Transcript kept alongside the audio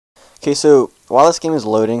Okay, so while this game is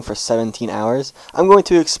loading for 17 hours, I'm going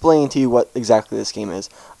to explain to you what exactly this game is.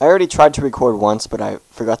 I already tried to record once, but I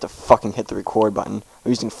forgot to fucking hit the record button. I'm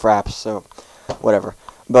using Fraps, so whatever.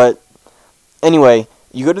 But anyway,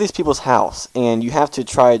 you go to these people's house, and you have to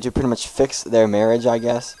try to pretty much fix their marriage, I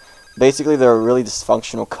guess. Basically, they're a really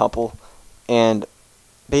dysfunctional couple, and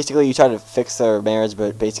basically you try to fix their marriage,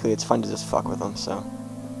 but basically it's fun to just fuck with them, so.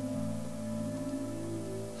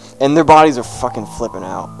 And their bodies are fucking flipping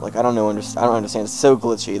out. Like, I don't understand. It's so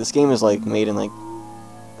glitchy. This game is like made in like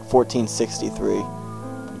 1463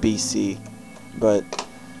 BC. But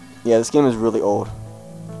yeah, this game is really old.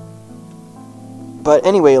 But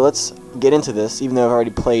anyway, let's get into this, even though I've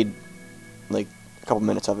already played like a couple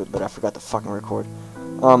minutes of it, but I forgot to fucking record.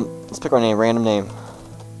 Let's pick our name, random name.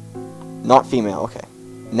 Not female, okay.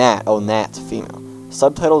 Nat. Oh, Nat's female.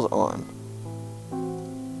 Subtitles on.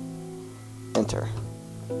 Enter.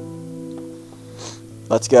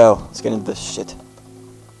 Let's go. Let's get into this shit.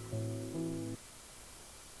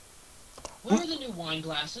 Where are the new wine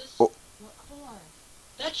glasses? Oh. What for?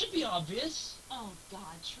 That should be obvious. Oh, God,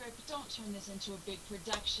 Trip, don't turn this into a big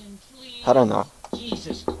production, please. I don't know.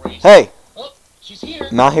 Jesus Christ. Hey! Oh, she's here.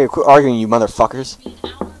 I'm out here. Quit arguing, you motherfuckers. It'll be an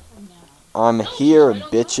hour from now. I'm No, here, she's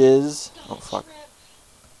right on bitches. God, Oh, fuck.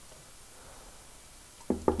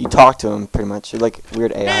 Trip. You talk to him, pretty much. You're like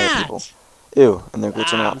weird AI Matt! people. Ew, and they're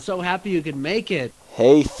glitching I'm out. so happy you could make it.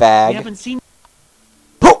 Hey, We fag. haven't seen.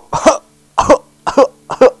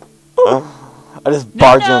 I just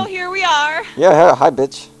barged in. here we are. Yeah, hi,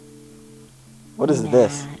 bitch. What is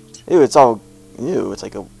this? Matt. Ew, it's all... Ew, it's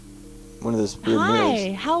like a... One of those weird Hi,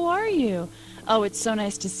 mirrors. how are you? Oh, it's so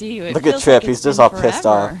nice to see you. It Look at feels Trip, like he's it's just been all pissed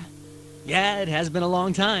off. forever. Yeah, it has been a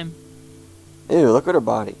long time. Ew, look at her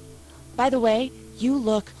body. By the way, you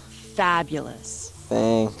look fabulous.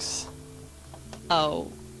 Thanks.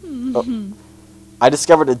 Oh. I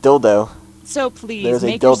discovered a dildo. So please, There's a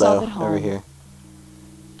make yourself at dildo home. over here.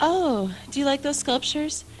 Oh, do you like those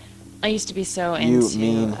sculptures? I used to be so You into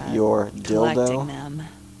mean your collecting dildo? them.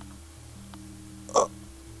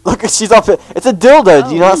 Look, she's up. It's a dildo.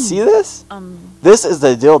 Do you not Oh. see this? This is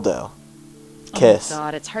the dildo. Kiss. Oh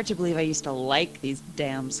God, it's hard to believe I used to like these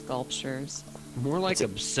damn sculptures. More like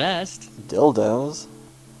obsessed, Dildos.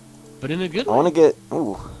 but in a good I way. want to get.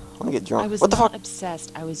 Ooh, I want to get drunk. I was What the not fuck?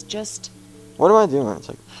 obsessed. I was just. What am I doing? It's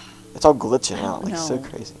like, it's all glitching I out. don't Like so know.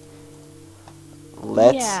 crazy.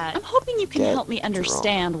 Let's. Yeah, I'm hoping you can get help me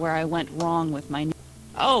understand where I went wrong with my.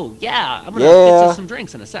 Oh, yeah, I'm gonna Yeah. fix us some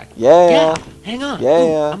drinks in a sec. Yeah. Hang on. Yeah, Ooh,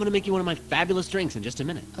 yeah. I'm gonna make you one of my fabulous drinks in just a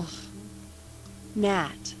minute.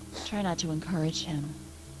 Nat. Try not to encourage him.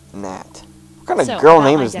 Nat. What kind of So, girl about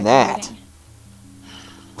name my is Nat? decorating.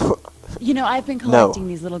 You know, I've been collecting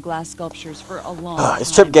these little glass sculptures for a long time.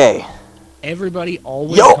 It's Trip gay. Everybody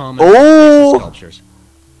always Yo! comments on Oh! Grace's sculptures.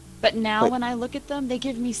 But now Wait. when I look at them, they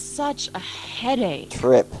give me such a headache.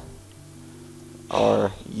 Trip.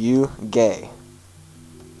 Are you gay?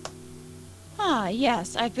 Ah,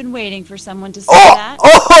 yes, I've been waiting for someone to say Oh! that.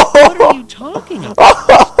 What are you talking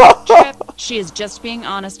about? Trip, she is just being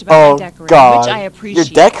honest about Oh my decorating, God! which I appreciate.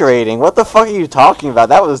 You're decorating. What the fuck are you talking about?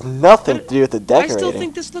 That was nothing to do with the decorating. I still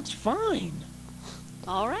think this looks fine.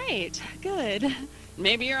 All right, good.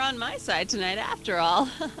 Maybe you're on my side tonight after all.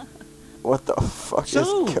 What the fuck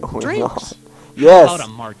So, is going drinks. on? Yes. How about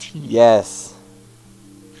a martini? Yes.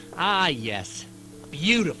 Ah, yes.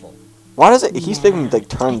 Beautiful. Why does it? He's making me like I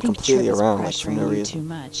turn think completely Trip is around like for pressuring no you reason. too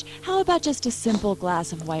much. How about just a simple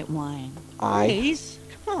glass of white wine? I Grace,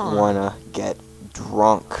 come on. wanna get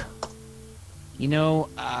drunk. You know,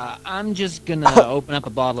 I'm just gonna open up a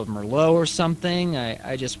bottle of Merlot or something.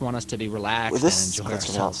 I just want us to be relaxed Well, this is and enjoy glitching out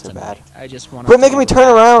ourselves so tonight. bad. I just want Quit us to making be me turn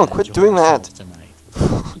relaxed around. and Quit enjoy doing that. ourselves tonight.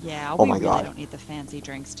 Yeah, Oh we my really God. don't need the fancy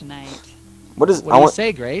drinks tonight. What is? What I do you want.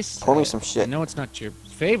 say, Grace? Pour me I- some shit. I know it's not your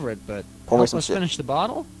favorite, but Pour me help some us shit. finish the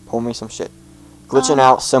bottle. Pull me some shit. Glitching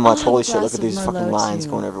out so I'll much. have Holy a shit! Look glass at of these fucking Merlot, lines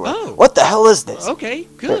too. going everywhere. Oh. What the hell is this? Okay, Here,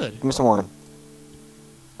 good. give me some wine.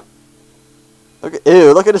 Look at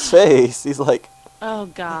ew! Look at his face. He's like Oh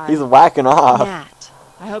God. he's whacking off. Nat,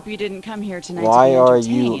 I hope you didn't come here tonight Why to be are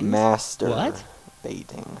you entertained.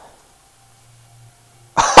 masturbating?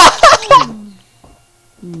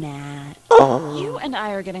 Nat, Oh, you and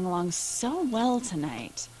I are getting along so well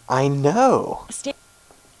tonight. I know. Stay.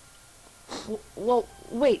 Well,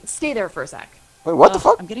 wait. Stay there for a sec. Wait, what the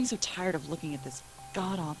fuck? I'm getting so tired of looking at this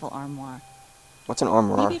god-awful armoire. What's an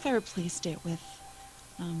armor? Maybe if I replaced it with,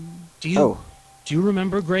 Do you Oh, do you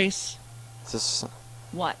remember, Grace? is this?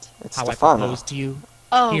 what? It's How I Stefano. proposed to you?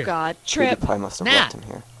 Oh Here. God, Dude, Trip. you probably must have Nat. left him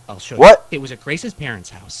here. I'll show What? you. It was at Grace's parents'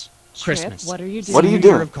 house. Trip, Christmas. what are you doing? What are you Senior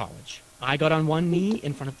doing? year of college. I got on one knee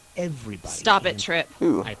in front of everybody. Stop it, and Trip.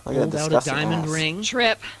 Ooh, I look at that pulled out a disgusting diamond ass. ring,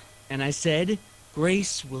 Trip. and I said,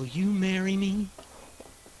 Grace, will you marry me?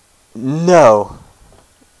 No.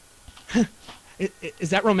 Is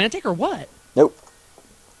that romantic or what? Nope.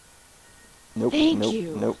 Nope. Thank nope.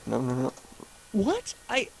 you. Nope. No. No. No. What?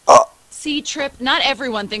 See, Trip, not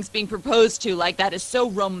everyone thinks being proposed to like that is so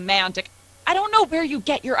romantic. I don't know where you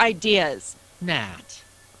get your ideas. Nat.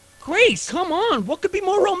 Grace, come on. What could be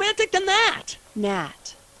more romantic than that?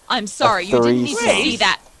 Nat. I'm sorry, you didn't need to threesome. see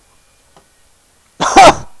that.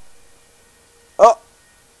 Oh.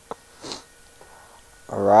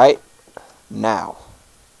 All right. Now.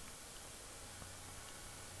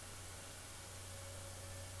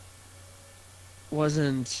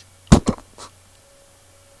 Wasn't...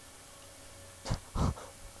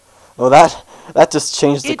 Well, that just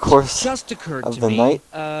changed the It course just occurred of to the me. night.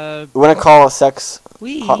 You want to call a sex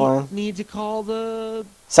We hotline? need to call the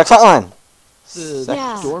Sex hotline. the Sex.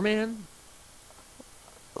 Yeah. doorman.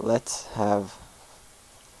 Let's have.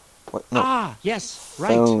 What? No. Ah, yes, right.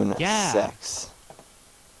 Phone Yeah. sex.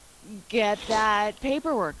 Get that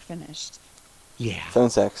paperwork finished. Yeah. Phone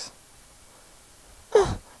sex.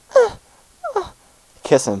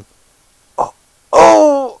 Kiss him. Oh.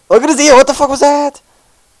 Oh! Look at his ear. What the fuck was that?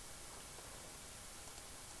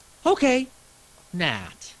 Okay.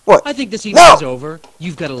 Nat. What? I think this evening No! is over.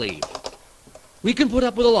 You've got to leave. We can put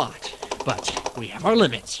up with a lot, but we have our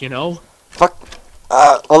limits, you know? Fuck.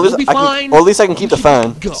 Well, at least You'll be I can, fine. well, at least I can keep the You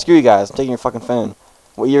phone. go. Screw you guys. I'm taking your fucking phone.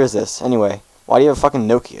 What year is this, anyway? Why do you have a fucking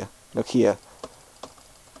Nokia?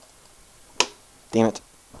 Damn it.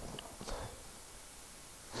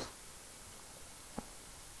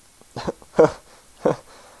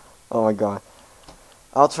 Oh my god.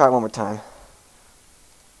 I'll try it one more time.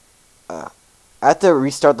 I have to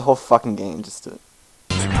restart the whole fucking game just to...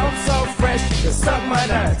 I'm so fresh, you can suck my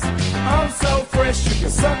nuts. I'm so fresh, you can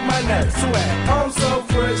suck my nuts. Swag. I'm so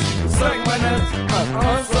fresh, you can suck my nuts.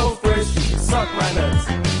 I'm so fresh, you can suck my nuts.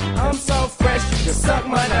 I'm so fresh, you can suck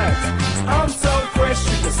my nuts. I'm so fresh,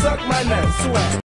 you can suck my nuts. Swag.